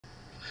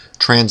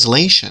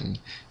Translation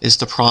is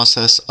the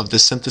process of the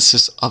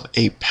synthesis of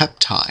a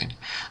peptide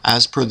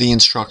as per the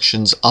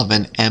instructions of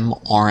an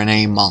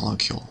mRNA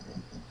molecule.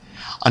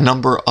 A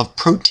number of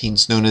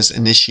proteins known as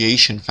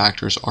initiation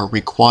factors are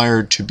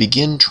required to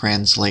begin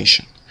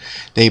translation.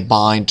 They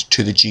bind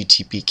to the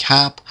GTP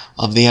cap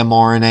of the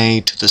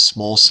mRNA, to the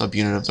small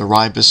subunit of the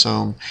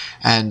ribosome,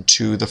 and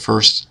to the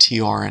first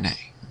tRNA.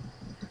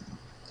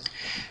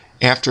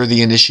 After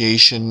the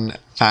initiation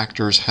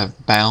factors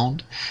have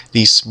bound,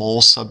 the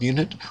small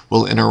subunit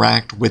will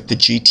interact with the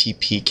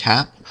GTP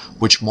cap,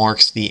 which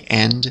marks the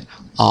end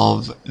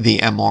of the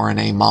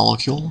mRNA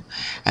molecule,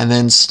 and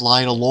then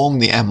slide along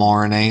the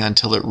mRNA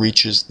until it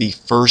reaches the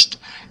first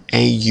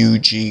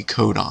AUG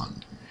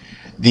codon.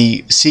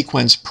 The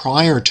sequence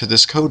prior to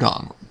this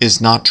codon is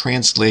not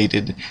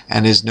translated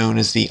and is known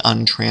as the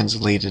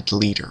untranslated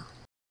leader.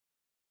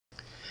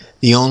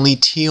 The only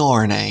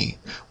tRNA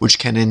which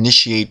can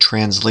initiate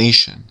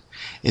translation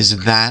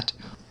is that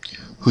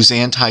whose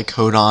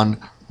anticodon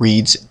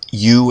reads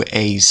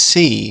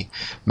UAC,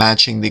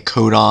 matching the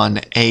codon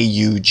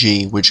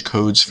AUG, which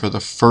codes for the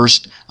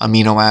first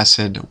amino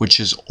acid, which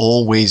is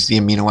always the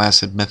amino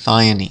acid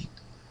methionine.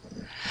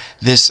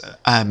 This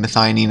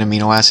methionine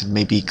amino acid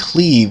may be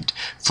cleaved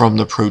from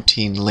the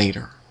protein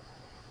later.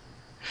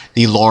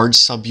 The large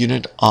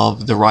subunit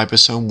of the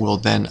ribosome will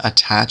then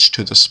attach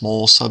to the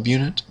small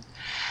subunit,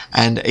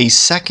 and a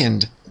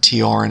second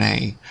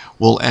tRNA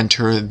will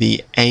enter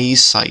the A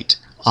site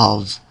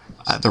of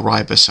the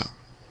ribosome.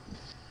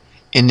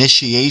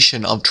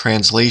 Initiation of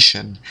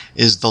translation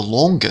is the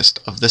longest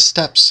of the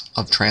steps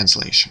of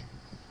translation.